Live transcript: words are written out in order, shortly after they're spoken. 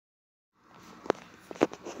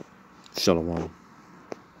Shalom.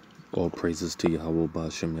 All praises to Yahweh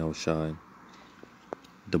Ba'Shem Yahushai.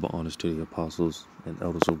 Double honors to the apostles and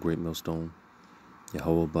elders of Great Millstone.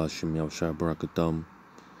 Yahweh Ba'Shem Yahushai Barakathum.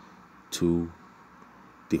 To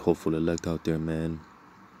the hopeful elect out there, man.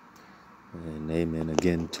 And amen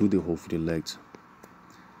again to the hopeful elect.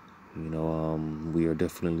 We are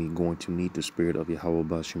definitely going to need the spirit of Yahweh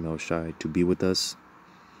Ba'Shem Yahushai to be with us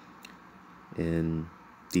in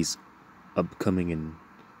these upcoming and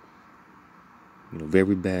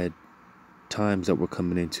very bad times that we're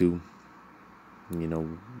coming into,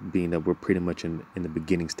 being that we're pretty much in the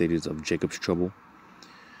beginning stages of Jacob's trouble,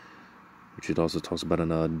 which it also talks about in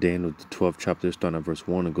Daniel, the 12th chapter, starting at verse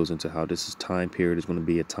 1. It goes into how this time period is going to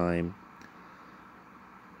be a time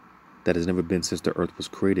that has never been since the earth was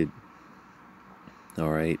created. All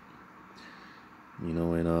right.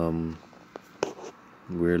 And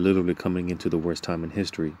we're literally coming into the worst time in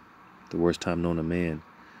history, the worst time known to man.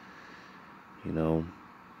 And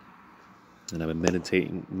I've been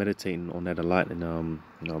meditating on that a lot, and I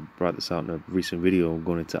brought this out in a recent video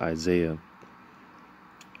going into Isaiah.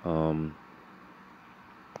 What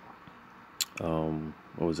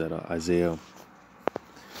was that? Isaiah.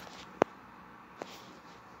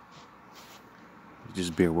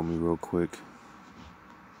 Just bear with me real quick.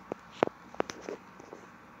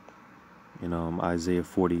 Isaiah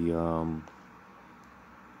 40.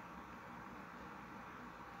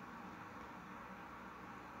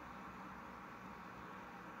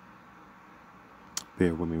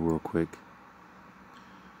 Bear with me real quick.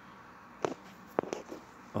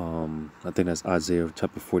 I think that's Isaiah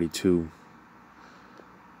chapter 42.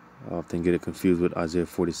 I often get it confused with Isaiah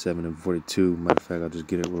 47 and 42. Matter of fact, I'll just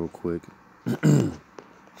get it real quick.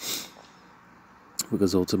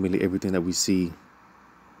 Because ultimately everything that we see,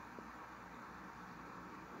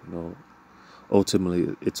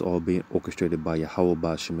 ultimately it's all being orchestrated by Yahweh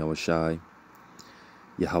Ba'Shem Yahushai.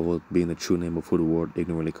 Yahweh being the true name of who the world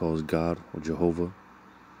ignorantly calls God or Jehovah.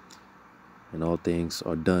 And all things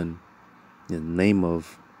are done in the name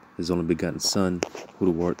of His only begotten Son, who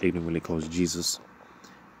the world ignorantly calls Jesus.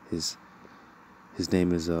 His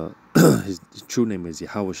name is his true name is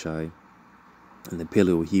Yahushai, in the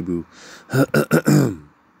Paleo Hebrew.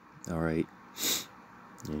 All right,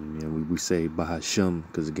 and we say Bahashem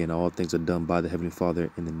because again, all things are done by the Heavenly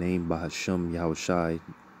Father in the name Bahashem Yahushai,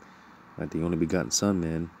 like the only begotten Son,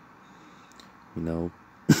 man.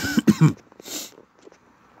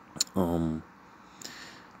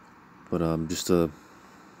 Just to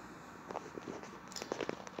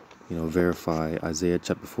verify Isaiah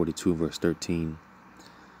chapter 42 verse 13,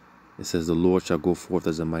 it says, "The Lord shall go forth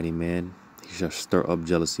as a mighty man, he shall stir up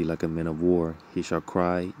jealousy like a man of war, he shall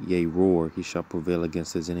cry, yea roar, he shall prevail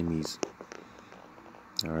against his enemies."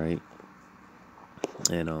 All right.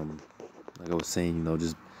 And like I was saying,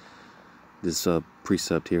 just this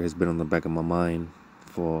precept here has been on the back of my mind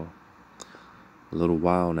for a little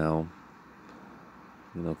while now.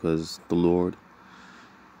 Because the Lord,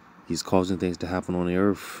 He's causing things to happen on the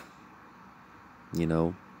earth.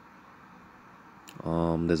 There's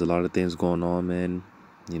a lot of things going on, man.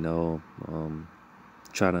 I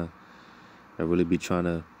really be trying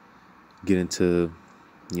to get into,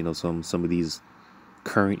 some of these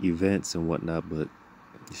current events and whatnot, but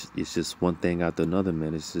it's just one thing after another,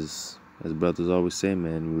 man. It's just, as brothers always say,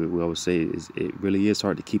 man, we always say it really is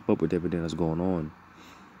hard to keep up with everything that's going on,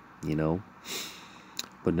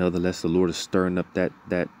 But nevertheless, the Lord is stirring up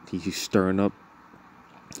He's stirring up.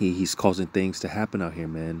 He's causing things to happen out here,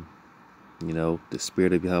 man. The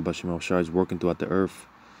spirit of Yahweh Ba'Shem Yahushai is working throughout the earth.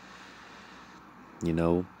 Each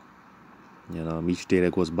day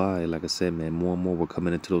that goes by, like I said, man, more and more we're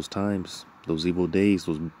coming into those times, those evil days,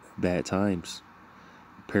 those bad times,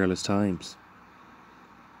 perilous times.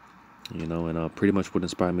 And pretty much what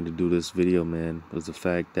inspired me to do this video, man, was the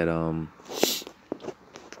fact that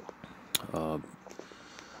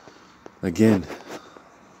again,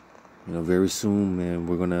 very soon, man,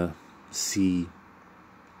 we're gonna see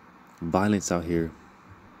violence out here.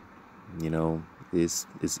 It's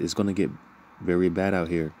gonna get very bad out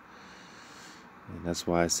here, and that's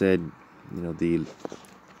why I said, to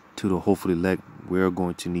the hopeful elect, we're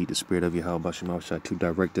going to need the spirit of Yahweh Ba'Shem Yahushai to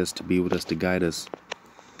direct us, to be with us, to guide us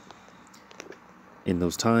in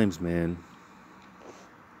those times, man.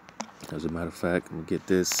 As a matter of fact, let me get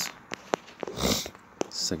this.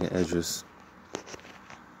 Second Esdras,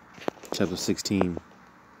 chapter 16.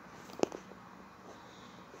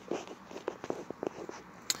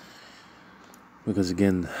 Because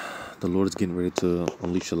again, the Lord is getting ready to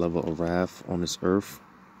unleash a level of wrath on this earth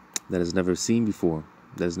that has never seen before,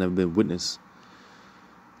 that has never been witnessed.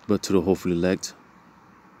 But to the hopeful elect,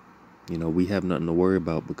 we have nothing to worry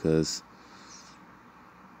about, because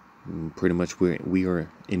And pretty much we are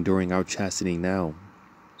enduring our chastening now,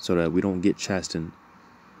 so that we don't get chastened.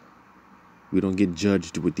 We don't get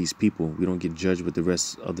judged with these people. We don't get judged with the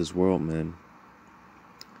rest of this world, man.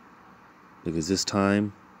 Because this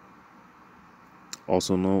time,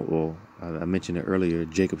 also know, or I mentioned it earlier,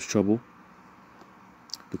 Jacob's trouble.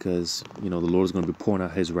 Because, the Lord is going to be pouring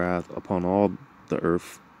out his wrath upon all the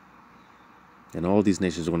earth. And all these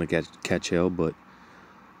nations are going to catch hell. But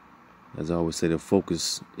as I always say, the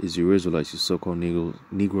focus is your Israelites, your so-called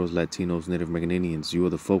Negroes, Latinos, Native American Indians. You are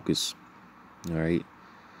the focus. All right.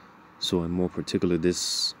 So in more particular,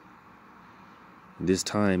 this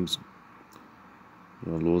times,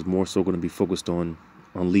 the Lord's more so going to be focused on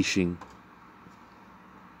unleashing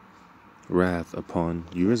wrath upon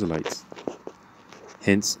you Israelites.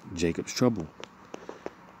 Hence, Jacob's trouble.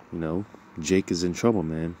 Jake is in trouble,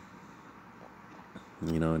 man.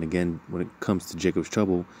 And again, when it comes to Jacob's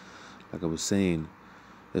trouble, like I was saying,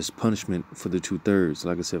 there's punishment for the 2/3.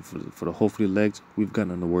 Like I said, for the hopefully elect, we've got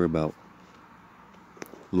nothing to worry about.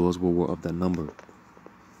 Lord's will we're of that number.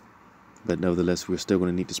 But nevertheless, we're still going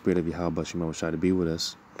to need the Spirit of Yahweh Shema Shai to be with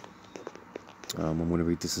us. I'm going to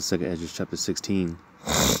read this in 2 Ezra chapter 16.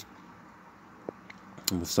 I'm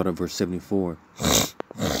going to start at verse 74.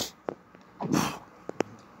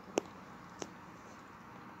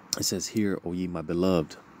 It says, "Hear, O ye my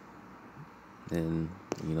beloved." And,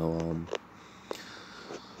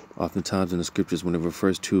 oftentimes in the scriptures, when it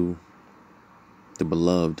refers to the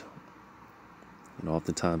beloved,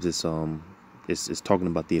 oftentimes it's talking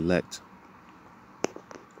about the elect.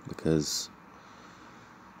 Because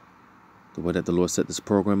the way that the Lord set this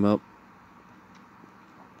program up,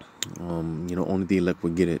 only the elect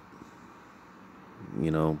would get it.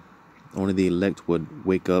 Only the elect would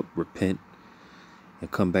wake up, repent,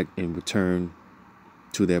 and come back and return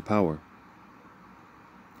to their power.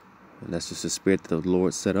 And that's just the spirit that the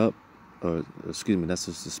Lord set up, that's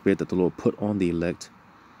just the spirit that the Lord put on the elect.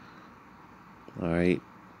 All right,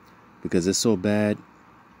 because it's so bad.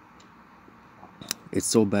 It's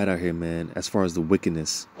so bad out here, man. As far as the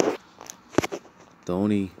wickedness, the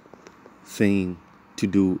only thing to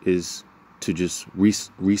do is to just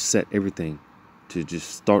reset everything, to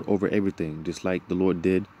just start over everything, just like the Lord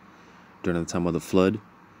did during the time of the flood.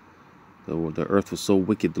 The earth was so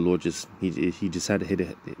wicked, the Lord he just had to hit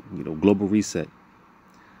a global reset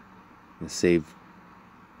and save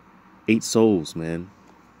 8 souls, man,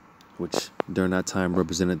 which during that time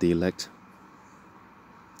represented the elect.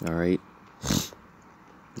 All right.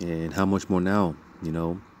 And how much more now,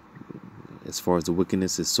 as far as the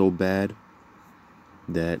wickedness is so bad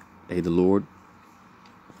that, the Lord,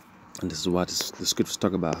 and this is why the scriptures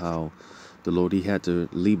talk about how the Lord, he had to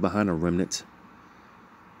leave behind a remnant.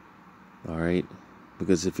 All right.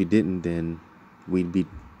 Because if he didn't, then we'd be,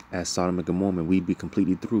 as Sodom and Gomorrah, we'd be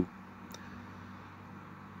completely through.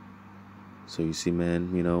 So you see,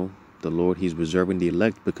 man, the Lord, he's reserving the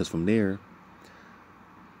elect, because from there,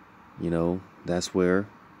 that's where,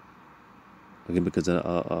 again, because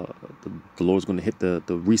the Lord's going to hit the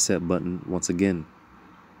reset button once again.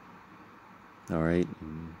 All right.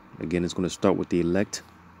 And again, it's going to start with the elect.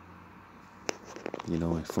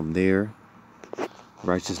 And from there,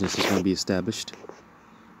 righteousness is going to be established.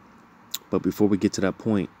 But before we get to that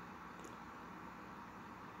point,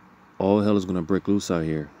 all hell is going to break loose out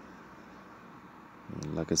here.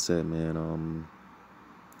 And like I said, man,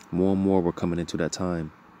 more and more we're coming into that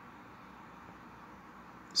time.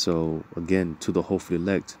 So again, to the hopefully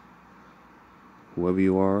elect, whoever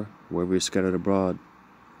you are, wherever you're scattered abroad,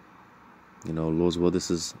 Lord's will, this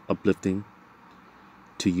is uplifting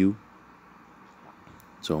to you.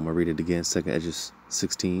 So I'm going to read it again, 2 Ezra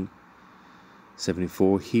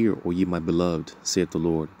 16:74. "Hear, O ye my beloved, saith the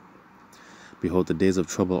Lord. Behold, the days of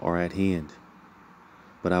trouble are at hand,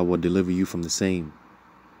 but I will deliver you from the same.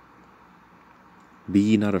 Be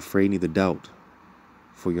ye not afraid, neither doubt,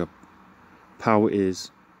 for your power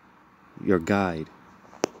is your guide,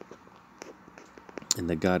 and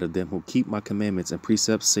the guide of them who keep my commandments and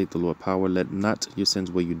precepts, saith the Lord. Power, let not your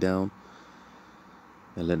sins weigh you down,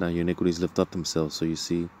 and let not your iniquities lift up themselves." So you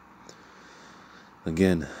see,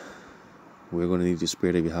 again, we're going to need the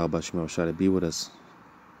Spirit of Yahweh Shema Shai to be with us.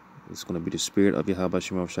 It's going to be the Spirit of Yahweh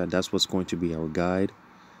Shema Shai. That's what's going to be our guide.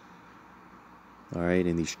 All right,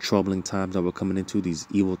 in these troubling times that we're coming into, these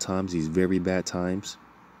evil times, these very bad times.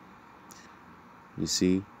 You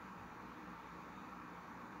see,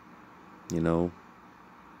 and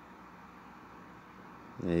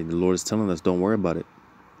the Lord is telling us, don't worry about it,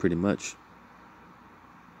 pretty much.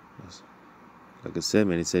 Like I said,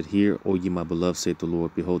 man, he said, "Hear, O ye my beloved, saith the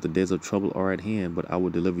Lord. Behold, the days of trouble are at hand, but I will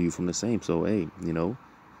deliver you from the same." So, hey,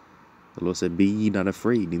 The Lord said, be ye not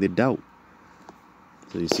afraid, neither doubt.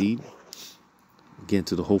 So you see, again,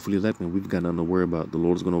 to the hopefully elect, man, we've got nothing to worry about. The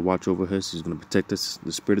Lord is going to watch over us. He's going to protect us.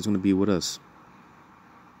 The Spirit is going to be with us.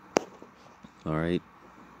 All right.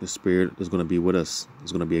 The Spirit is going to be with us.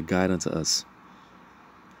 It's going to be a guide unto us.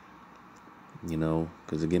 You know,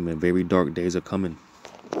 because again, man, very dark days are coming.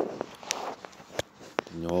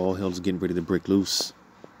 And all hell's getting ready to break loose.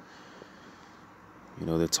 You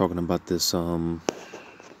know, they're talking about this. I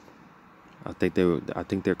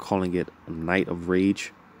think they're calling it a night of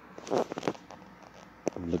rage.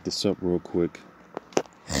 Let me look this up real quick.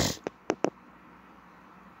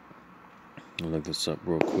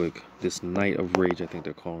 This night of rage, I think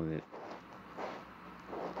they're calling it.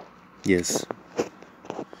 Yes,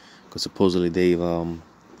 because supposedly they've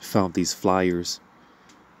found these flyers.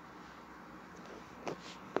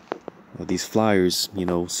 These flyers, you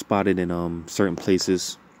know, spotted in certain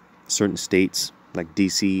places, certain states like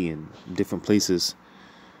DC and different places,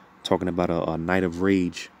 talking about a night of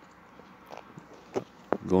rage,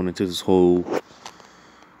 going into this whole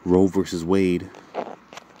Roe versus Wade.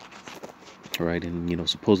 All right, and you know,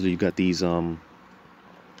 supposedly you got these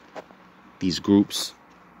groups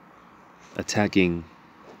attacking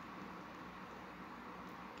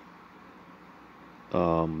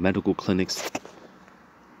medical clinics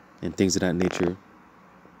and things of that nature.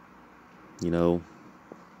 You know,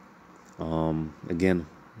 again,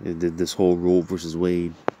 this whole Roe versus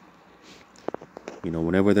Wade. You know,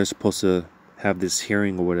 whenever they're supposed to have this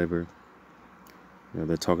hearing or whatever, you know,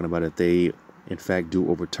 they're talking about if they in fact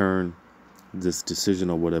do overturn this decision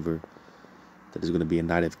or whatever, that there's going to be a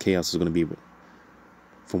night of chaos. It's going to be,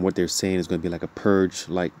 from what they're saying, it's going to be like a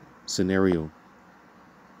purge-like scenario.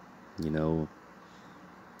 You know,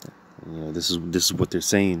 this is what they're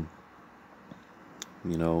saying.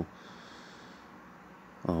 You know,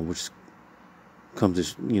 which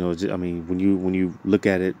comes to, you know, I mean, when you look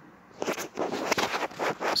at it,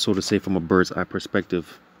 so to say, from a bird's eye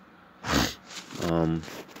perspective,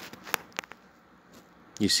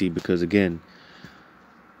 you see, because again,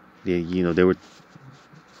 they were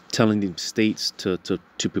telling the states to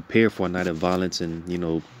prepare for a night of violence and, you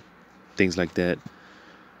know, things like that.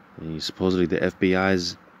 And supposedly the FBI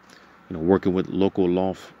is, you know, working with local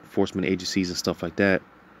law enforcement agencies and stuff like that.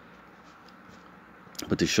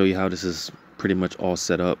 But to show you how this is pretty much all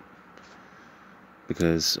set up,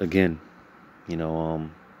 because again, you know,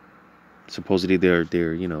 supposedly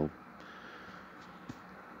they're you know,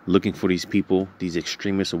 looking for these people, these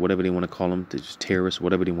extremists or whatever they want to call them, these terrorists,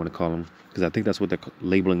 whatever they want to call them, because I think that's what they're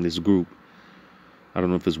labeling this group. I don't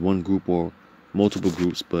know if it's one group or multiple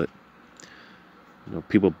groups, but you know,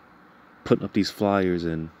 people putting up these flyers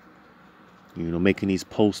and, you know, making these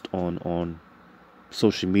posts on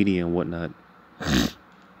social media and whatnot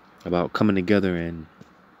about coming together and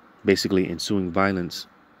basically ensuing violence,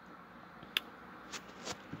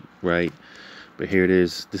 right? But here it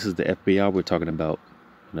is. This is the FBI we're talking about.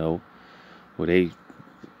 You know, where they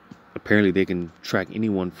apparently they can track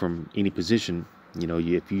anyone from any position. You know,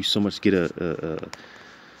 if you so much get you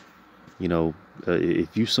know,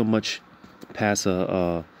 if you so much pass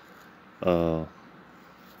a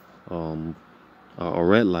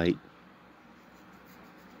red light,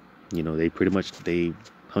 you know, they pretty much they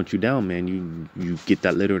hunt you down, man. You get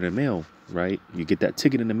that letter in the mail, right? You get that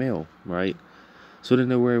ticket in the mail, right? So they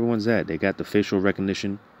know where everyone's at. They got the facial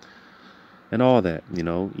recognition and all that, you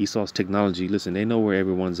know, Esau's technology. Listen, they know where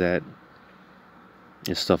everyone's at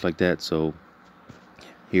and stuff like that. So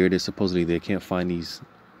here it is. Supposedly they can't find these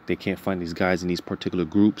guys in these particular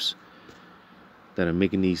groups that are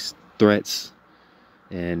making these threats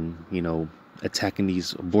and, you know, attacking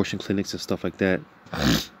these abortion clinics and stuff like that.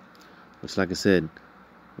 Which, like I said,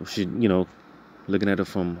 we should, you know, looking at it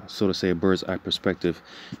from, so to say, a bird's eye perspective,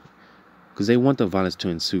 because they want the violence to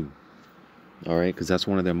ensue. All right, because that's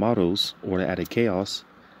one of their mottos: order out of chaos.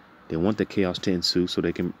 They want the chaos to ensue, so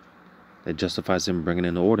that justifies them bringing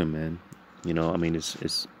in the order, man. You know, I mean,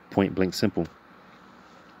 it's point blank simple.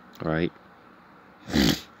 All right,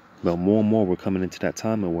 but more and more we're coming into that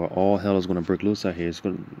time where all hell is going to break loose out here. It's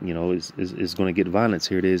going, you know, it's going to get violence.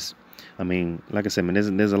 Here it is. I mean, like I said,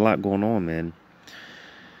 man, there's a lot going on, man.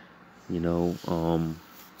 You know,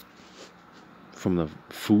 from the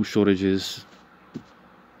food shortages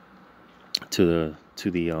to the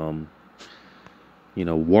you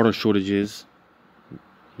know, water shortages.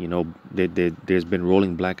 You know, there's been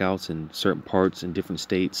rolling blackouts in certain parts in different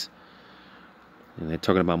states, and they're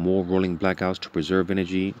talking about more rolling blackouts to preserve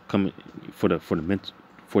energy coming for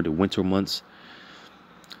the winter months.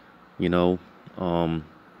 You know,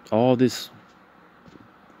 all this.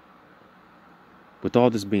 With all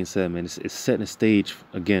this being said, man, it's setting a stage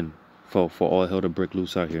again for all hell to break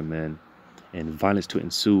loose out here, man, and violence to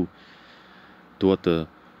ensue throughout the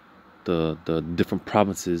different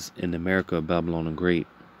provinces in America, Babylon and Great.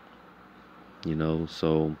 You know,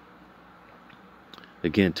 so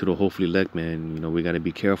again, to the hopefully elect, man, you know, we got to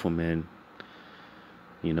be careful, man.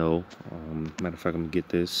 You know, matter of fact, I'm gonna get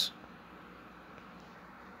this.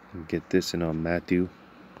 Get this in Matthew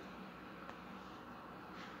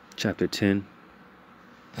chapter 10.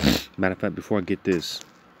 Matter of fact, before I get this,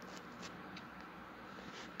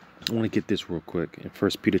 I want to get this real quick in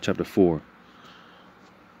 1 Peter chapter 4.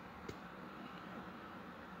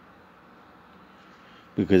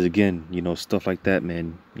 Because again, you know, stuff like that,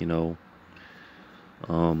 man, you know,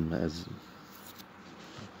 as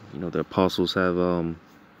you know, the apostles have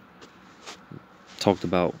talked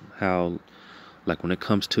about how, like, when it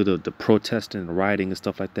comes to the protesting and rioting and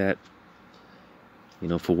stuff like that, you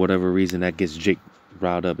know, for whatever reason, that gets Jake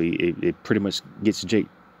riled up. It pretty much gets Jake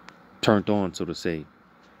turned on, so to say.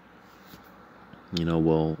 You know,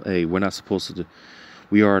 well, hey, we're not supposed to,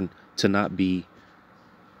 we are to not be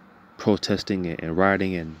protesting and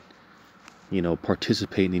rioting and, you know,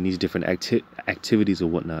 participating in these different activities or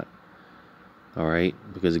whatnot. All right,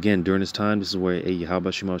 because again, during this time, this is where, hey, how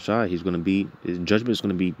about Shema Shai? He's going to be, his judgment is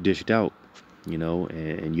going to be dished out, you know,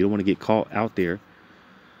 and you don't want to get caught out there.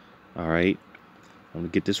 All right, I'm going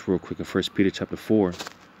to get this real quick in 1 Peter chapter 4,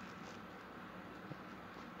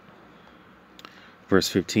 verse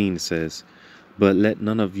 15. It says, "But let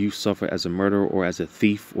none of you suffer as a murderer or as a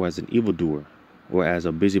thief or as an evildoer or as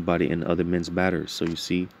a busybody in other men's matters." So you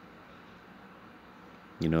see,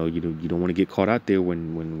 you know, you don't want to get caught out there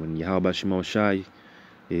when Yahweh Shema Shai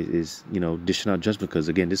is, you know, dishing out judgment. Because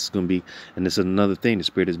again, this is going to be, and this is another thing, the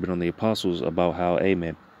Spirit has been on the apostles about how, hey,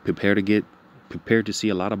 man, prepare to see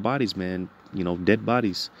a lot of bodies, man, you know, dead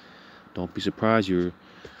bodies. Don't be surprised you're,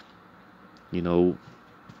 you know,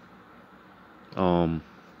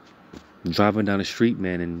 driving down the street,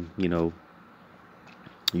 man, and, you know,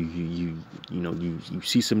 you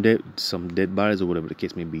see some dead bodies or whatever the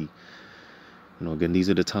case may be. You know, again, these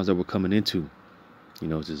are the times that we're coming into. You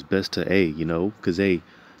know, it's just best to, you know, because,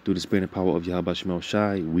 through the Spirit and power of Yahweh Shema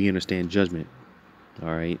Shai, we understand judgment. All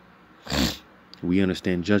right. We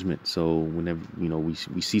understand judgment. So whenever, you know, we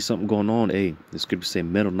see something going on, the scripture say,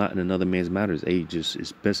 meddle not in another man's matters.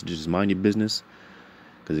 It's best to just mind your business.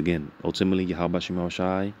 Because again, ultimately, Yahweh Shema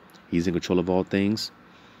Shai, he's in control of all things.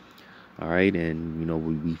 All right. And, you know,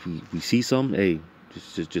 we see something,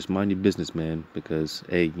 just mind your business, man. Because,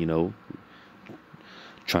 you know,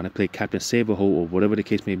 trying to play Captain Save-A-Ho or whatever the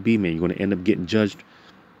case may be, man, you're going to end up getting judged.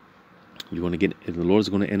 You're going to get, the Lord's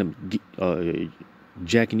going to end up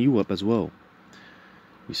jacking you up as well.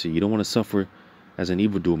 You see, you don't want to suffer as an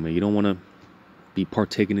evildoer, man. You don't want to be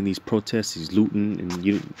partaking in these protests, these looting, and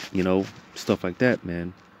you know, stuff like that,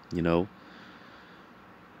 man. You know,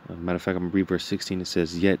 matter of fact, I'm going to read verse 16. It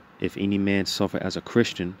says, "Yet if any man suffer as a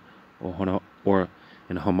Christian or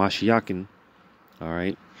in a Hamashiakin," all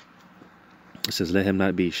right, it says, "Let him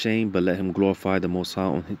not be ashamed, but let him glorify the Most High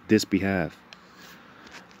on this behalf."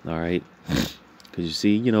 All right, because you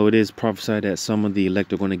see, you know, it is prophesied that some of the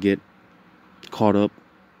elect are going to get caught up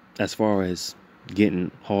as far as getting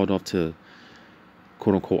hauled off to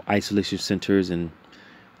quote unquote isolation centers, and,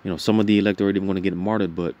 you know, some of the elect are already going to get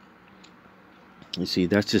martyred. But you see,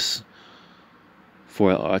 that's just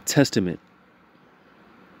for a testament.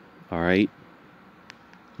 All right,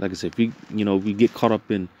 like I said, if we get caught up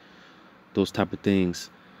in those type of things,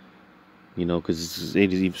 you know, because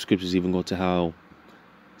scriptures even go to how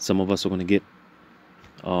some of us are going to get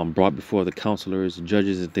brought before the counselors,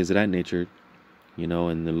 judges, and things of that nature, you know.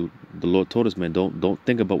 And the Lord told us, man, don't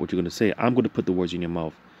think about what you're going to say. I'm going to put the words in your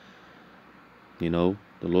mouth. You know,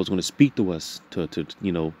 the Lord's going to speak to us to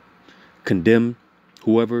you know, condemn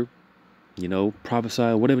whoever, you know,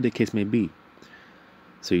 prophesy, whatever the case may be.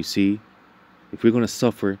 So you see, if we're going to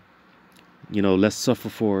suffer, you know, let's suffer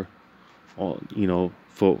for all, you know,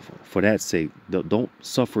 for that sake. Don't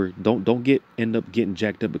suffer. Don't end up getting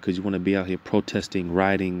jacked up because you want to be out here protesting,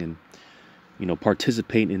 rioting, and, you know,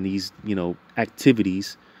 participating in these, you know,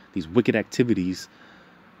 activities, these wicked activities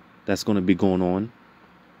that's going to be going on.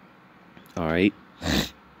 All right.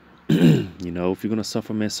 You know, if you're going to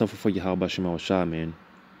suffer, man, suffer for Yahweh Shema Shai, man.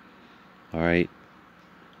 All right.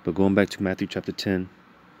 But going back to Matthew chapter 10.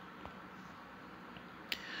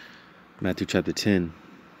 Matthew chapter 10.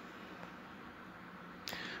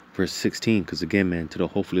 Verse 16, because again, man, to the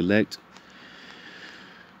hopefully elect,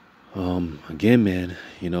 again, man,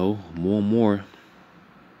 you know, more and more,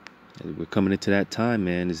 we're coming into that time,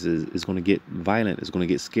 man. It's going to get violent. It's going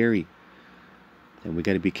to get scary, and we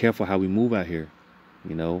got to be careful how we move out here.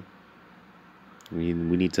 You know, we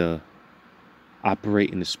need to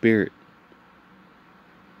operate in the spirit.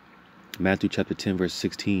 Matthew chapter 10, verse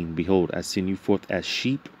 16. Behold, I send you forth as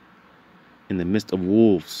sheep in the midst of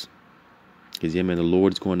wolves. Because, yeah, man, the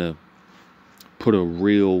Lord's going to put a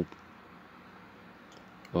real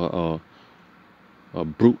a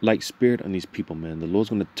brute-like spirit on these people, man. The Lord's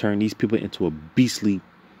going to turn these people into a beastly.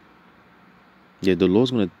 Yeah, the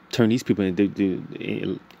Lord's going to turn these people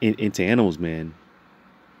into animals, man.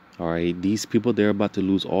 All right, these people, they're about to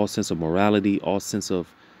lose all sense of morality, all sense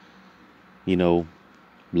of,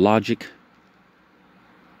 logic.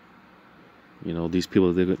 These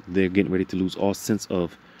people, they're getting ready to lose all sense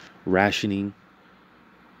of rationing.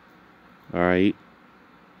 All right,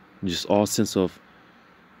 just all sense of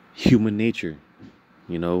human nature.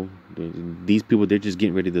 These people, they're just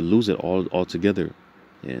getting ready to lose it altogether.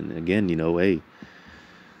 And again, hey,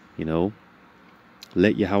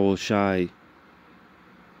 let Yahweh Shai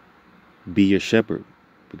be your shepherd,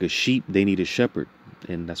 because sheep, they need a shepherd.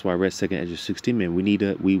 And that's why I read 2 Ezra 16, man.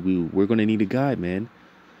 We're going to need a guide, man.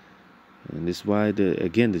 And this is why the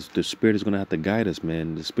Spirit is going to have to guide us,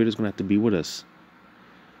 man. The Spirit is going to have to be with us,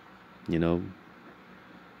 because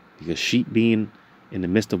sheep being in the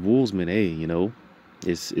midst of wolves, man, hey,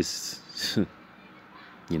 it's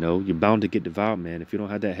you're bound to get devoured, man. If you don't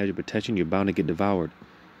have that hedge of protection, you're bound to get devoured.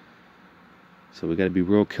 So we got to be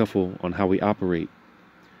real careful on how we operate.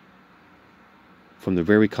 From the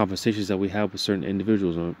very conversations that we have with certain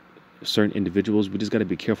individuals, we just got to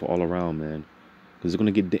be careful all around, man, because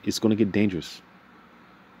it's gonna get dangerous.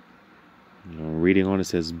 Reading on, it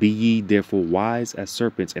says, "Be ye therefore wise as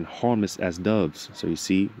serpents and harmless as doves." So you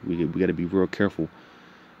see, we got to be real careful.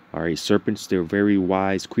 All right, serpents, they're very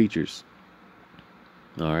wise creatures.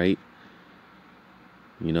 All right,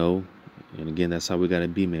 and again, that's how we got to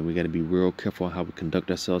be, man. We got to be real careful on how we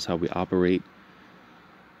conduct ourselves, how we operate.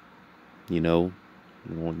 You don't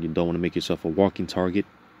want to make yourself a walking target.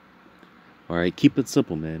 All right, keep it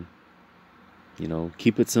simple, man.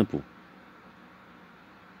 Keep it simple.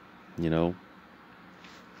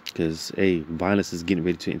 Because, hey, violence is getting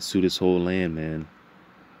ready to ensue this whole land, man.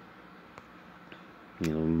 It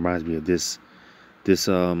reminds me of this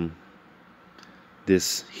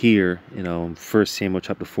here, 1 Samuel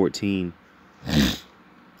chapter 14,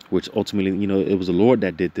 which ultimately, it was the Lord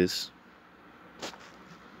that did this.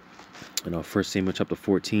 1 Samuel chapter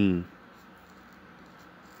 14.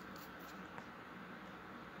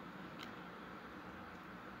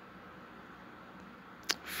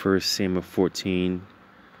 First Samuel 14,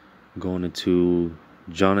 going into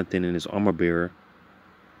Jonathan and his armor bearer,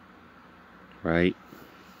 right?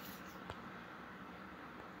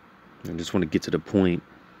 I just want to get to the point.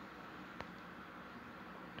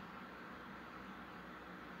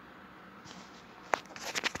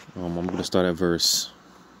 I'm going to start at verse.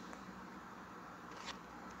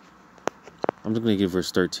 I'm just going to give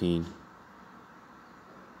verse 13.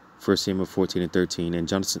 1 Samuel 14 and 13. And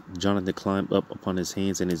Jonathan climbed up upon his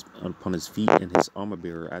hands and upon his feet, and his armor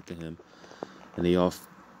bearer after him. And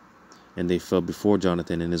they fell before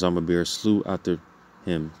Jonathan, and his armor bearer slew after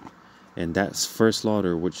him. And that first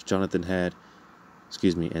slaughter which Jonathan and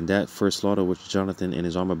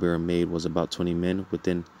his armor bearer made was about 20 men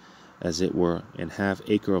within, as it were, an half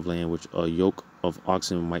acre of land which a yoke of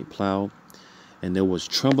oxen might plow. And there was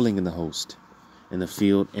trembling in the host, in the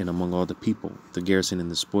field, and among all the people. The garrison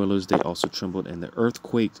and the spoilers, they also trembled, and the earth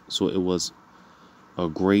quaked. So it was a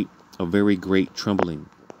very great trembling.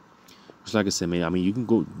 Just like I said, man, you can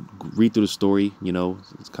go read through the story.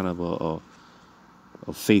 It's kind of a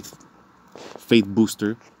faith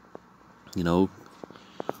booster.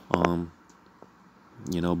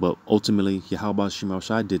 But ultimately, Yahweh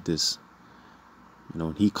Shai did this.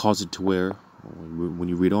 He caused it to where, when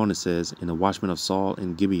you read on, it says, "And the watchmen of Saul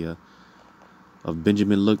and Gibeah of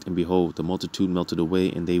Benjamin looked, and behold, the multitude melted away,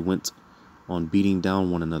 and they went on beating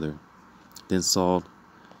down one another." Then Saul,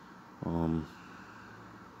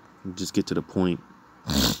 just get to the point,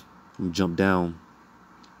 jump down.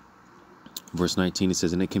 Verse 19, it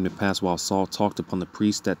says, "And it came to pass while Saul talked upon the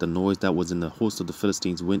priests, that the noise that was in the host of the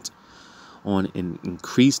Philistines went on and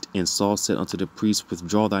increased. And Saul said unto the priest,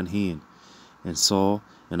 Withdraw thine hand. And Saul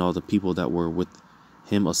and all the people that were with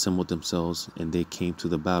him assembled themselves, and they came to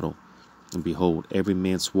the battle. And behold, every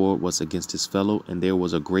man's sword was against his fellow, and there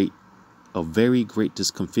was a very great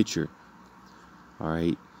discomfiture." All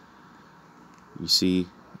right. You see,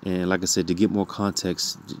 and like I said, to get more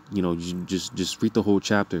context, you just read the whole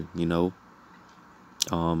chapter,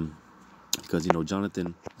 because,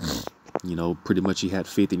 Jonathan, pretty much he had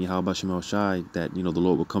faith in Yahweh Shai that, the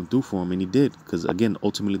Lord would come through for him, and he did. Because, again,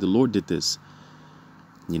 ultimately the Lord did this.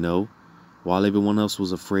 While everyone else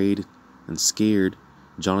was afraid and scared,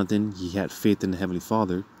 Jonathan, he had faith in the Heavenly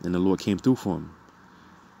Father, and the Lord came through for him.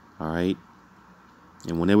 All right.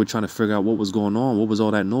 And when they were trying to figure out what was going on, what was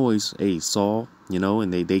all that noise, hey, Saul,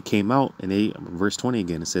 and they came out, and verse 20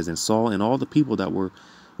 again, it says, and Saul and all the people that were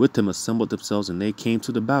with him assembled themselves, and they came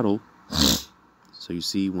to the battle. So you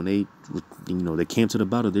see, when they came to the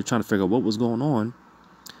battle, they're trying to figure out what was going on.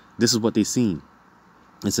 This is what they seen.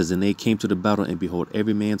 It says, and they came to the battle, and behold,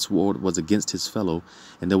 every man's sword was against his fellow,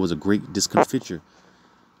 and there was a great discomfiture.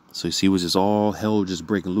 So you see, it was just all hell just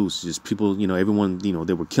breaking loose. Just people, everyone,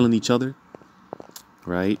 they were killing each other,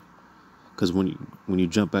 right? Because when you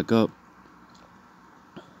jump back up,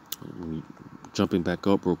 jumping back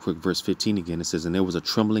up real quick, verse 15 again, it says, and there was a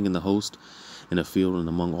trembling in the host, in the field, and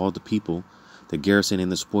among all the people, the garrison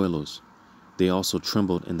and the spoilers. They also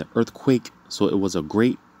trembled in the earthquake. So it was a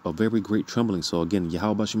very great trembling. So again,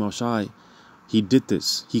 Yahweh Shemel Shai, he did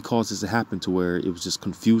this. He caused this to happen to where it was just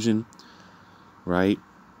confusion, right?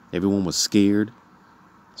 Everyone was scared.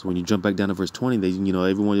 So when you jump back down to verse 20,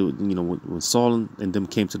 everyone, when Saul and them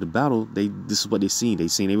came to the battle, this is what they seen. They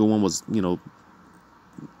seen everyone was,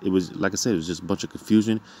 it was, like I said, it was just a bunch of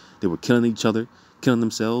confusion. They were killing each other, killing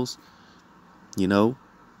themselves,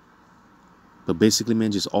 But basically,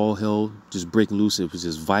 man, just all hell just breaking loose. It was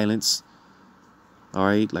just violence. All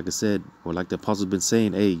right, like I said, or like the apostle's been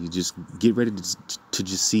saying, hey, you just get ready to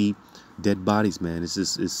just see dead bodies, man. It's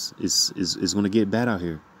just it's gonna get bad out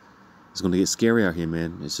here. It's gonna get scary out here,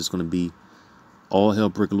 man. It's just gonna be all hell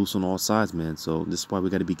breaking loose on all sides, man. So this is why we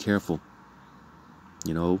got to be careful.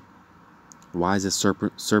 Wise as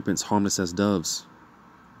serpents, harmless as doves.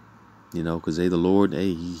 Because the Lord,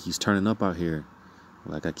 he's turning up out here.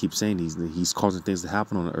 Like I keep saying, he's causing things to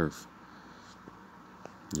happen on the earth.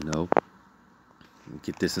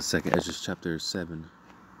 Get this in 2nd Ezra chapter 7.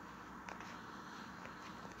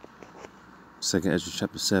 2nd Ezra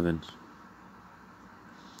chapter 7.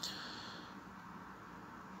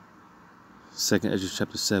 2nd Ezra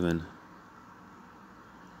chapter 7.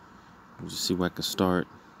 Let me just see where I can start.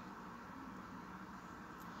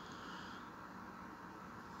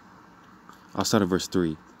 I'll start at verse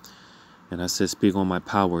 3. And I said, speak on my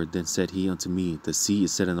power. Then said he unto me, the sea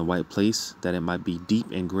is set in a white place, that it might be deep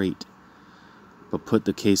and great. But put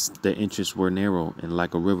the case the entrance were narrow and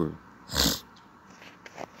like a river.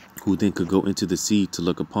 Who then could go into the sea to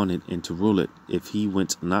look upon it and to rule it, if he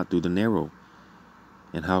went not through the narrow?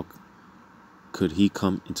 And how could he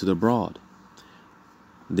come into the broad?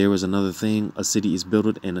 There is another thing, a city is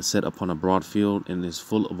builded and is set upon a broad field, and is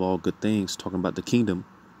full of all good things, talking about the kingdom,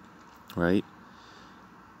 right?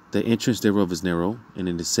 The entrance thereof is narrow, and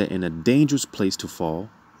it is set in a dangerous place to fall,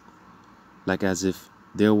 like as if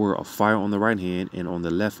there were a fire on the right hand, and on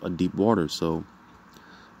the left a deep water. So,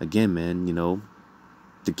 again, man,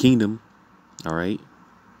 the kingdom, all right,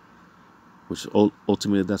 which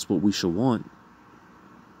ultimately that's what we should want,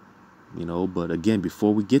 but again,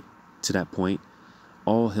 before we get to that point,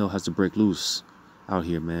 all hell has to break loose out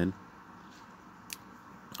here, man.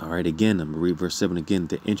 All right, again, I'm going to read verse 7 again.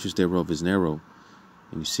 The entrance thereof is narrow.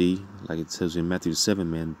 And you see, like it says in Matthew 7,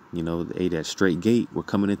 man, that straight gate. We're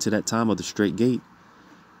coming into that time of the straight gate.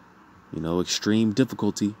 Extreme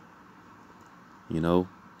difficulty. It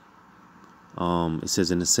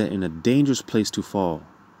says, and it's set in a dangerous place to fall,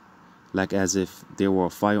 like as if there were a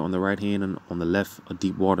fire on the right hand and on the left a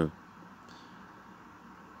deep water.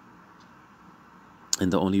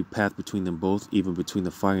 And the only path between them both, even between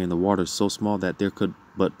the fire and the water, so small that there could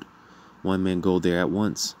but one man go there at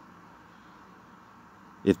once.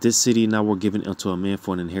 If this city now were given unto a man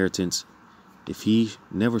for an inheritance, if he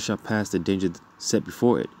never shall pass the danger set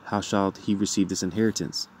before it, how shall he receive this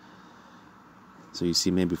inheritance? So you see,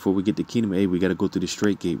 man, before we get the kingdom, we got to go through the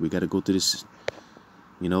straight gate. We got to go through this,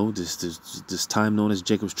 this time known as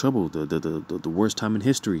Jacob's trouble, the worst time in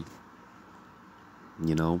history.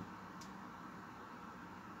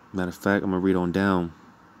 Matter of fact, I'm going to read on down.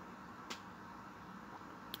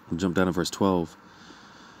 We'll jump down to verse 12.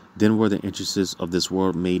 Then were the entrances of this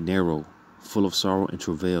world made narrow, full of sorrow and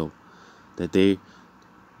travail, that they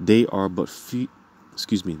are but few.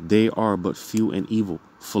 They are but few and evil,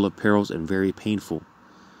 full of perils and very painful.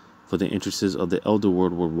 For the entrances of the elder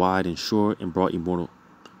world were wide and sure, and brought immortal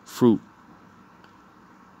fruit.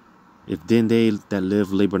 If then they that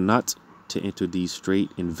live labor not to enter these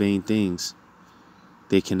straight and vain things,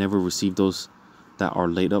 they can never receive those that are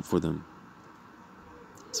laid up for them.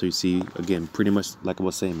 So you see, again, pretty much like I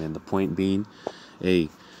was saying, man, the point being, we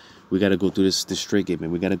got to go through this straight gate,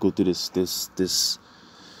 man. We got to go through this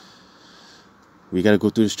we got to go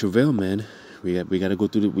through this travail, man. We got to go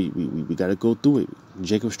through it. We got to go through it.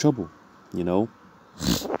 Jacob's trouble,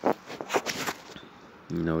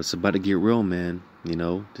 It's about to get real, man. You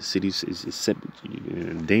know, the city is set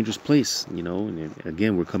in a dangerous place. You know, and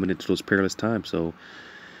again, we're coming into those perilous times. So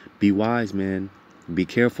be wise, man. Be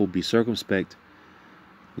careful. Be circumspect.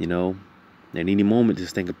 You know, at any moment,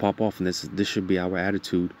 this thing could pop off, and this should be our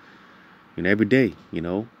attitude. You know, every day. You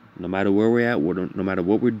know, no matter where we're at, no matter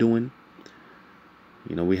what we're doing.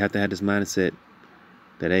 You know, we have to have this mindset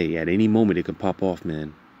that, hey, at any moment it can pop off,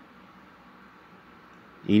 man.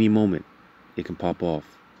 Any moment it can pop off.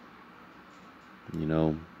 You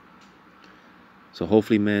know. So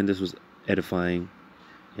hopefully, man, this was edifying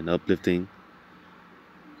and uplifting.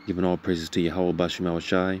 Giving all praises to Yahweh Bashim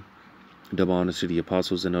Shai. Double honors to the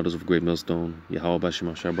apostles and others of Great Millstone. Yahweh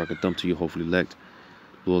Bashim Shai. Barak thumb to you, hopefully elect.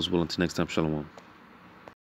 Lord's will until next time. Shalom.